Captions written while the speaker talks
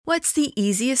What's the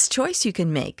easiest choice you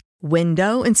can make?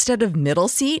 Window instead of middle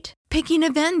seat? Picking a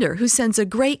vendor who sends a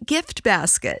great gift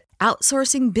basket?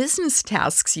 Outsourcing business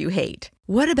tasks you hate?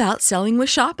 What about selling with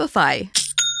Shopify?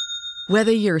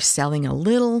 Whether you're selling a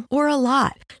little or a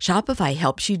lot, Shopify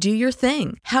helps you do your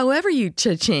thing, however you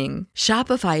cha-ching.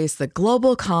 Shopify is the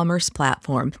global commerce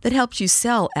platform that helps you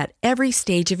sell at every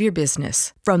stage of your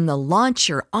business. From the launch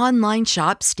your online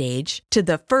shop stage to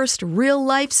the first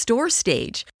real-life store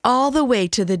stage, all the way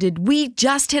to the did we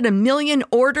just hit a million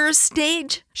orders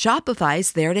stage.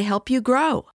 Shopify's there to help you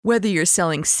grow. Whether you're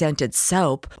selling scented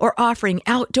soap or offering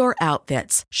outdoor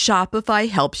outfits, Shopify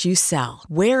helps you sell.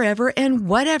 Wherever and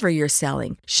whatever you're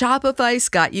selling, Shopify's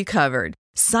got you covered.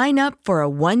 Sign up for a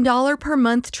 $1 per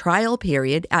month trial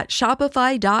period at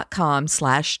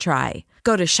shopify.com/try.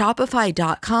 Go to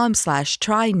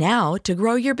shopify.com/try now to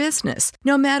grow your business,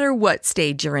 no matter what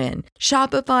stage you're in.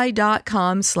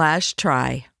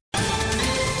 Shopify.com/try.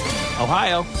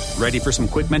 Ohio, ready for some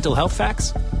quick mental health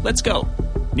facts? Let's go.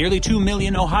 Nearly 2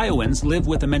 million Ohioans live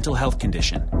with a mental health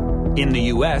condition. In the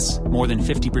U.S., more than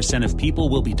 50% of people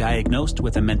will be diagnosed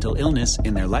with a mental illness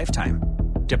in their lifetime.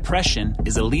 Depression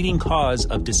is a leading cause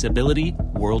of disability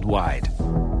worldwide.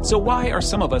 So why are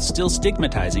some of us still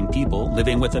stigmatizing people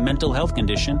living with a mental health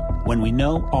condition when we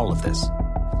know all of this?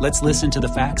 Let's listen to the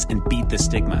facts and beat the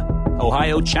stigma.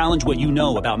 Ohio, challenge what you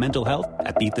know about mental health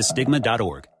at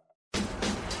beatthestigma.org.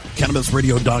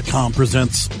 CannabisRadio.com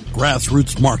presents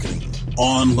Grassroots Marketing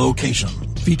on Location,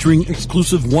 featuring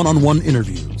exclusive one-on-one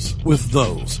interviews with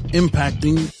those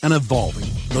impacting and evolving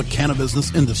the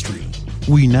cannabis industry.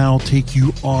 We now take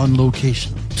you on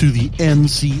location to the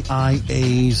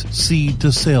NCIA's Seed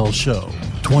to Sale Show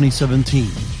 2017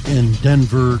 in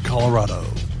Denver, Colorado.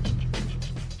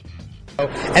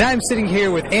 And I'm sitting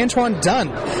here with Antoine Dunn,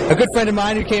 a good friend of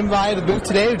mine who came by the booth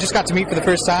today, who just got to meet for the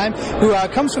first time, who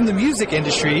comes from the music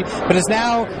industry, but is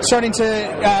now starting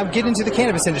to get into the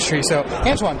cannabis industry. So,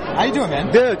 Antoine, how you doing, man?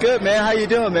 Good, man. How you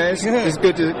doing, man? It's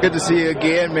good to see you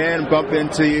again, man, bump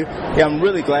into you. Yeah, I'm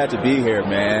really glad to be here,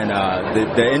 man.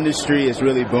 The industry is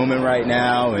really booming right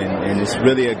now, and it's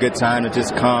really a good time to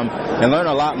just come and learn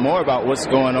a lot more about what's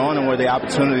going on and where the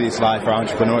opportunities lie for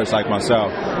entrepreneurs like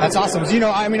myself. That's awesome. So,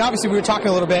 obviously we were talking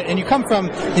a little bit, and you come from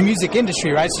the music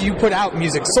industry, right? So you put out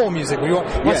music, soul music. We want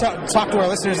to talk to our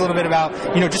listeners a little bit about,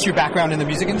 just your background in the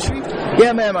music industry?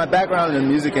 Yeah, man, my background in the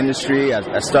music industry,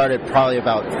 I started probably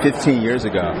about 15 years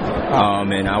ago.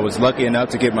 And I was lucky enough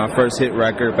to get my first hit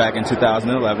record back in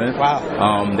 2011. Wow.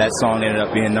 That song ended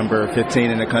up being number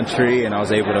 15 in the country, and I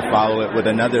was able to follow it with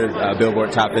another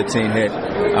Billboard Top 15 hit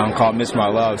called Miss My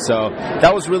Love. So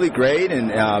that was really great,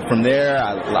 and from there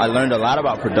I learned a lot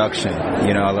about production,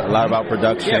 a lot about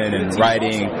production and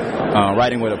writing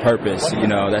with a purpose.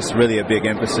 That's really a big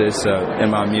emphasis in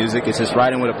my music. It's just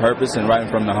writing with a purpose and writing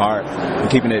from the heart and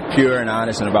keeping it pure and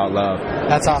honest and about love.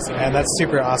 That's awesome, man. That's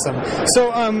super awesome.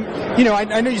 So, I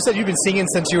know you said you've been singing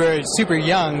since you were super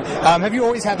young. Have you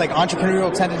always had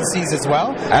entrepreneurial tendencies as we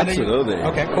Absolutely.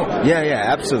 Okay, cool. Yeah,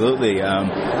 absolutely.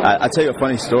 I'll tell you a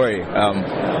funny story.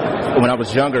 When I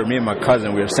was younger, me and my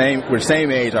cousin, we're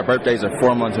same age. Our birthdays are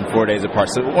 4 months and 4 days apart.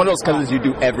 So one of those cousins, you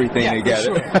do everything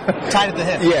together. For sure. Tied at the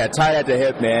hip. Yeah, tied at the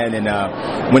hip, man. And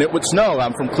when it would snow,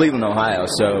 I'm from Cleveland, Ohio.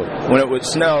 So when it would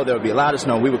snow, there would be a lot of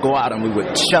snow. We would go out and we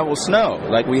would shovel snow.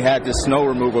 Like we had this snow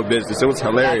removal business. It was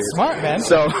hilarious. That's smart, man.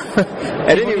 So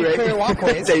at any rate, clear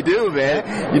walkways. They do, man.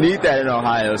 You need that in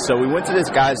Ohio. So we went to this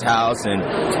guy's house and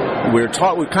we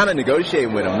kind of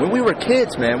negotiating with him. When we were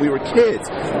kids, man,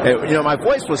 And, my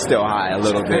voice was still high a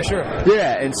little bit. For sure.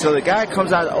 Yeah, and so the guy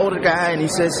comes out, the older guy, and he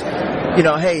says,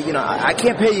 hey, I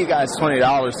can't pay you guys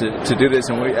 $20 to do this.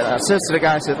 And I said to the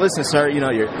guy, I said, listen, sir, your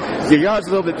yard's a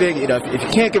little bit big. If you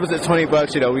can't give us the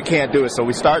 $20, we can't do it. So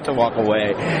we start to walk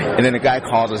away, and then the guy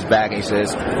calls us back and he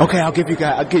says, okay, I'll give you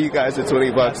guys the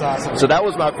 $20. That's awesome. So that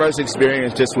was my first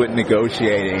experience just with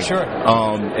negotiating. Sure.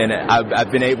 And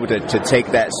I've been able to take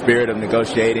that spirit of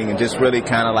negotiating and just really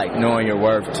kind of knowing your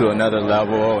worth to another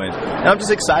level. And I'm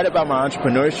just excited about my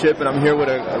entrepreneurship, and I'm here with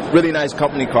a really nice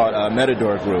company called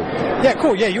Metador Group. Yeah,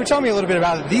 cool. Yeah, you were telling me a little bit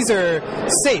about it. These are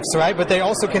safes, right? But they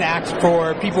also can act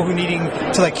for people who needing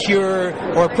to cure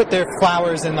or put their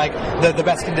flowers in the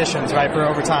best conditions, right, for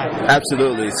over time.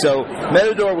 Absolutely. So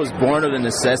Metador was born of the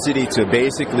necessity to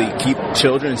basically keep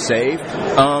children safe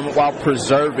while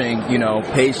preserving,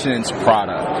 patients'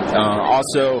 product.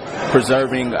 Also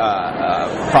preserving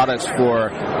products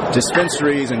for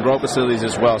dispensaries and grow facilities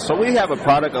as well. So we have a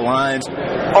product that aligns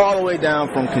all the way down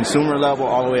from consumer level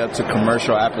all the way up to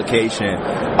commercial application.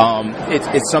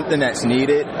 It's something that's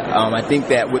needed. I think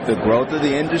that with the growth of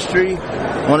the industry,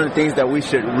 one of the things that we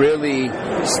should really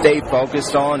stay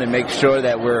focused on and make sure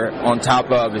that we're on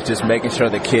top of is just making sure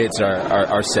the kids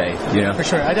are safe, you know? For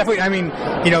sure.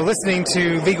 Listening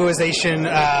to legalization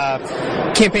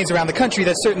campaigns around the country,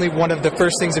 that's certainly one of the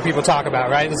first things that people talk about,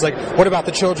 right? It's like, what about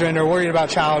the children, or worried about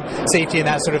child safety and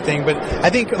that sort of thing. But I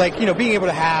think, being able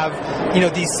to have,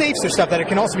 these safes or stuff that it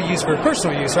can also be used for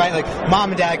personal use, right? Like,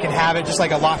 mom and dad can have it just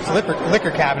like a locked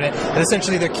liquor cabinet, and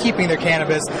essentially they're keeping their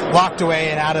cannabis locked away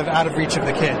and out of reach of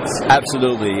the kids.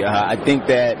 Absolutely. I think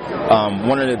that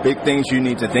one of the big things you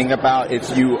need to think about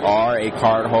if you are a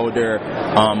card holder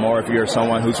or if you're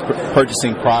someone who's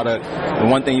purchasing product, the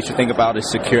one thing you should think about is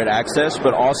secured access,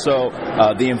 but also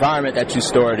the environment that you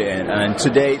store it in. And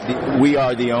today, we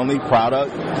are the only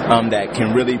product that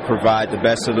can really provide the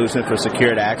best solution for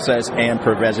secured access and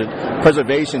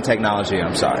preservation technology.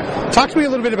 Talk to me a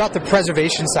little bit about the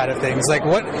preservation side of things. Like,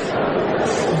 what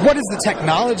is the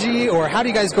technology, or how do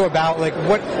you guys go about,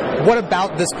 what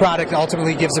about this product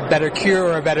ultimately gives a better cure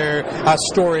or a better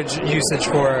storage usage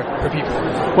for people?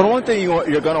 Well, one thing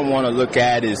you're going to want to look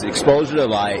at is exposure to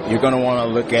light. You're going to want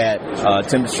to look at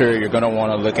temperature. You're going to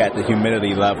want to look at the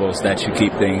humidity levels that you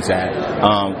keep things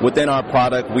at. Within our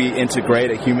product, we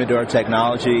integrate a humidor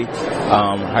technology,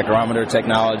 hygrometer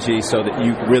technology, so that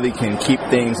you really can keep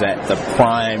things at the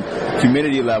prime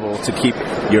humidity level to keep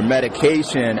your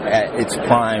medication at its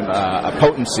prime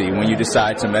potency when you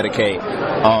decide to medicate.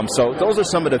 So those are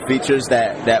some of the features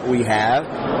that we have.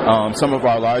 Some of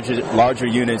our larger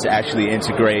units actually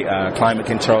integrate climate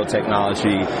control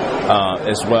technology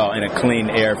as well, and a clean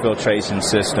air filtration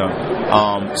system.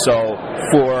 So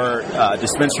for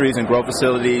dispensaries and grow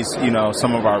facilities,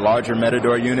 some of our larger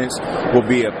Metador units will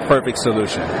be a perfect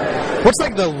solution. What's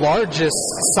the largest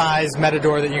size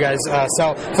Metador that you guys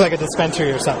sell for a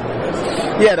dispensary or something?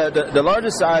 Yeah, the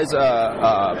largest size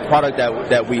product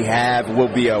that we have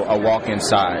will be a walk-in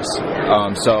size.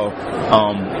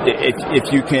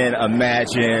 If you can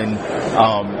imagine,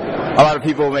 a lot of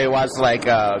people may watch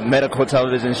medical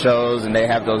television shows, and they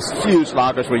have those huge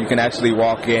lockers where you can actually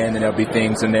walk in and there'll be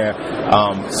things in there.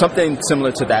 Something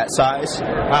similar to that size.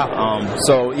 Wow.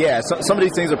 Some of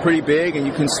these things are pretty big, and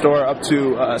you can store up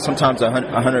to sometimes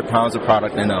 100 pounds of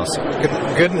product in those.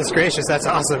 Goodness gracious, that's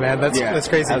awesome, man. That's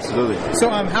crazy. Absolutely. So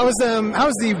how has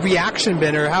the reaction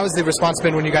been, or how has the response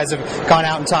been when you guys have gone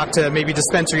out and talked to maybe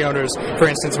dispensary owners, for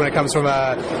instance, when it comes from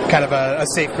a kind of a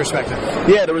safe perspective?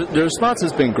 Yeah, the response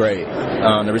has been great.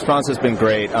 The response has been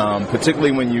great,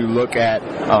 particularly when you look at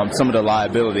some of the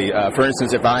liability. For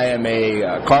instance, if I am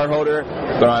a card holder,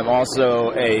 but I'm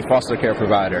also a foster care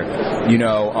provider,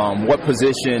 what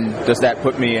position does that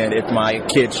put me in if my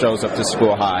kid shows up to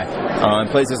school high? In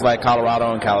places like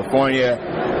Colorado and California,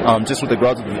 just with the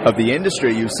growth of the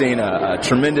industry, you've seen a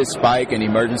tremendous spike in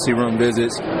emergency room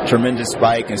visits, tremendous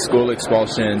spike in school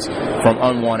expulsions from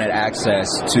unwanted access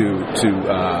to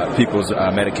people's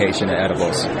medication and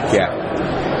edibles. Yeah.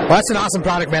 Well, that's an awesome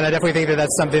product, man. I definitely think that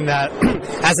that's something that,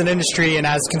 as an industry and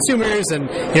as consumers and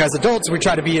as adults, we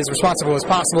try to be as responsible as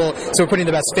possible. So we're putting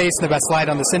the best face and the best light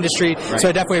on this industry. Right. So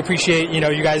I definitely appreciate you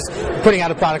guys putting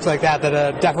out a product like that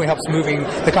definitely helps moving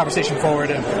the conversation forward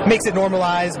and makes it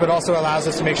normalized, but also allows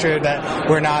us to make sure that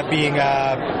we're not being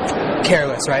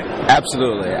careless, right?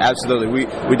 Absolutely.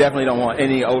 We definitely don't want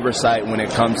any oversight when it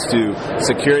comes to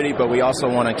security, but we also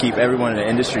want to keep everyone in the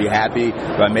industry happy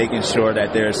by making sure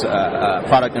that there's a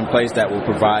product in place that will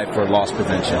provide for loss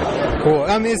prevention. Cool.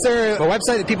 Is there a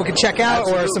website that people can check out,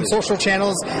 or some social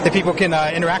channels that people can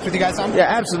interact with you guys on? Yeah,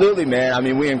 absolutely, man.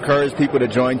 We encourage people to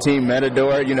join Team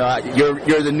Metador.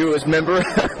 You're the newest member,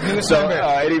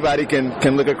 anybody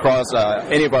can look across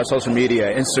any of our social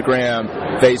media: Instagram,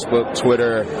 Facebook,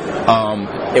 Twitter.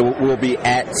 It will be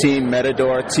at Team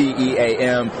Metador, TEAMMEDIDOR.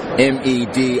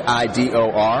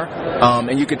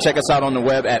 And you can check us out on the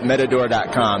web at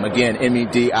metador.com. Again,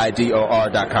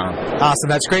 MEDIDOR.com. Awesome,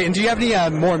 that's great. And do you have any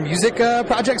more music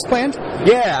projects planned?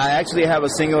 Yeah, I actually have a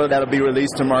single that'll be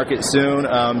released to market soon.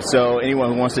 So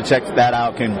anyone who wants to check that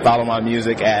out can follow my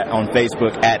music on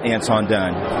Facebook at Antoine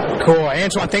Dunn. Cool.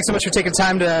 Antoine, thanks so much for taking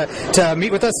time to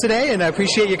meet with us today, and I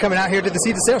appreciate you coming out here to the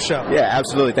Seed to Sale Show. Yeah,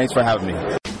 absolutely. Thanks for having me.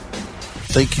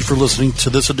 Thank you for listening to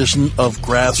this edition of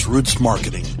Grassroots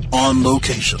Marketing on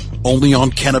location, only on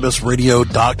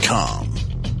CannabisRadio.com.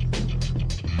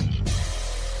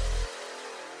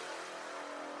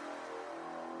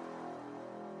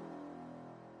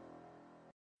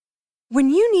 When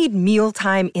you need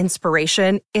mealtime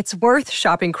inspiration, it's worth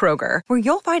shopping Kroger, where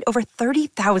you'll find over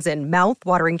 30,000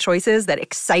 mouth-watering choices that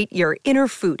excite your inner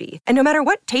foodie. And no matter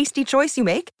what tasty choice you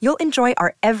make, you'll enjoy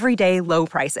our everyday low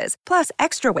prices, plus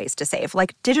extra ways to save,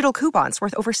 like digital coupons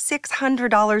worth over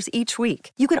 $600 each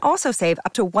week. You can also save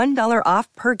up to $1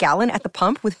 off per gallon at the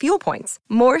pump with fuel points.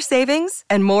 More savings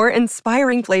and more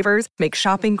inspiring flavors make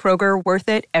shopping Kroger worth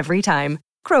it every time.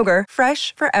 Kroger,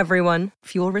 fresh for everyone.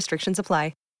 Fuel restrictions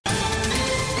apply.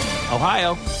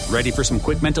 Ohio, ready for some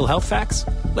quick mental health facts?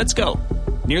 Let's go.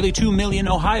 Nearly 2 million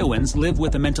Ohioans live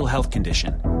with a mental health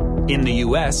condition. In the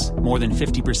U.S., more than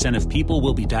 50% of people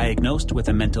will be diagnosed with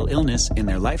a mental illness in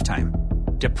their lifetime.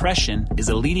 Depression is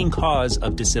a leading cause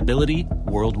of disability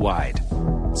worldwide.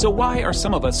 So why are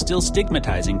some of us still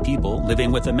stigmatizing people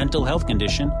living with a mental health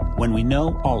condition when we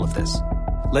know all of this?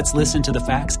 Let's listen to the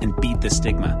facts and beat the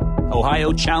stigma.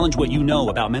 Ohio, challenge what you know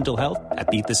about mental health at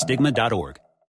beatthestigma.org.